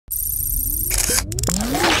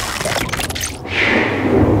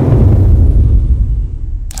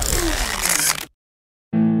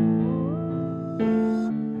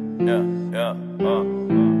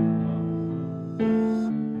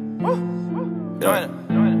Pandora.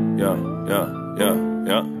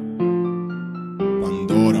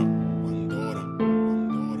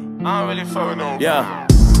 I don't really fuck with no. Yeah.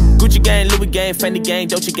 Gucci gang, Louis gang, Fendi gang,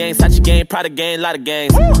 Dolce gang, Sachi gang, Prada gang, lot of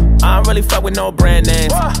gangs. I don't really fuck with no brand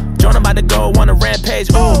names. Joan about to go on a rampage.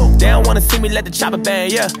 Ooh, they don't wanna see me let the chopper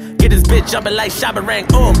bang. Yeah, get this bitch jumping like Shabba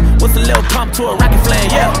Rank. Ooh, what's a little pump to a rocket flame?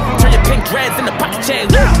 Yeah, turn your pink dreads into pocket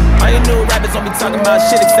chains. All you new rappers don't be talking about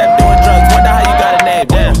shit except doing drugs. Wonder how you got a name.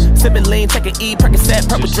 Damn, sipping lean, taking E, Percocet,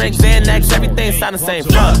 purple drink, Xanax, everything sound the same.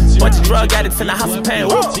 Fuck, bunch of drug addicts in the house of pain.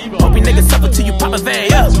 Woo, hope you niggas suffer till you pop a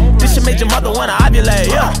vein. Yeah, this should make your mother wanna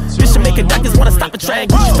ovulate. Yeah, this should make your doctors wanna stop a train.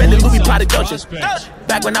 Gucci spending Louis Prada Dolce.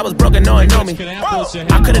 Back when I was broke and no one knew me,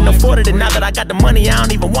 I couldn't afford it, and now that I got the money, I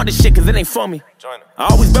don't even want this shit, cause it ain't for me. I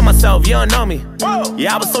always been myself, you don't know me.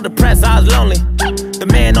 Yeah, I was so depressed, I was lonely. The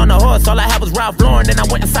man on the horse, all I had was Ralph Lauren, then I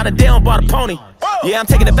went inside a deal and bought a pony. Yeah, I'm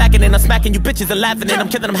taking it back and then I'm smacking you bitches and laughing and I'm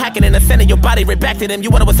killing them, hacking and I'm sending your body right back to them. You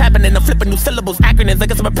wonder what's happening, I'm flipping new syllables, acronyms. I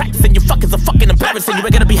guess I'm practicing, you fuckers are fucking embarrassing. You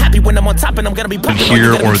ain't gonna be happy when I'm on top and I'm gonna be popping.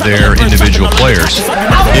 Here or there individual players, it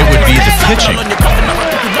would be the pitching.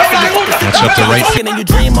 That's up the right. And you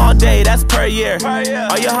dream all day, that's per year.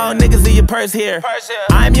 All your whole niggas in your purse here.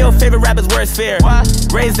 I'm your favorite rapper's worst fear.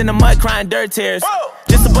 Raised in the mud crying dirt tears.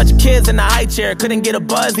 Just a bunch of kids in a high chair. Couldn't get a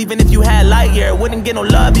buzz even if you had light year. Wouldn't get no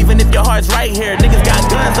love even if your heart's right here. Niggas got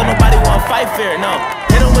guns, so nobody wanna fight fair, no.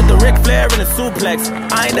 Hit him with the Ric Flair and a suplex.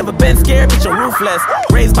 I ain't never been scared, bitch, I'm ruthless.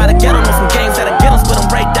 Raised by the ghetto, know some games that'll get them. Split them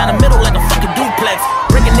right down the middle like a fucking duplex.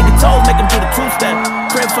 Breaking nigga toes, make them do the two-step.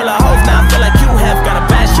 Crib full of hoes, now I feel like you have. Got a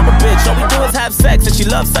bad shipper bitch, all we do is have sex. And she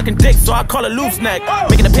loves sucking dick, so I call her loose neck.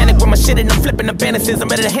 Making a panic with my shit and I'm flipping the bandages.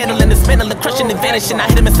 I'm ready to handle and dismantle and crushing and vanishing.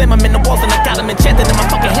 I hit him and slam him in the walls and I got him enchanted in my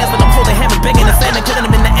fucking hands. But I'm holding him and banging and slamming, killing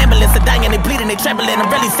him in the ambulance. They're dying, they bleeding, they trembling.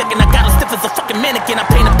 I'm really sick and I got him stiff as a fucking mannequin. I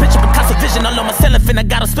paint a picture Picasso vision all on my cellophane. I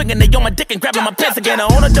got him swinging, they on my dick and grabbing my pants again.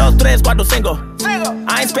 I own a dos, tres, cuatro, cinco.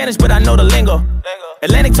 I ain't Spanish, but I know the lingo.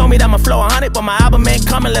 Atlantic told me that my flow 100, but my album ain't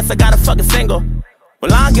coming unless I got a fucking single.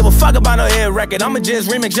 Well, I don't give a fuck about no hit record. I'ma just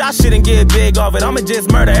remix y'all shit and get big off it. I'ma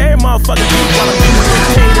just murder every motherfucking dude while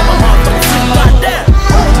I'm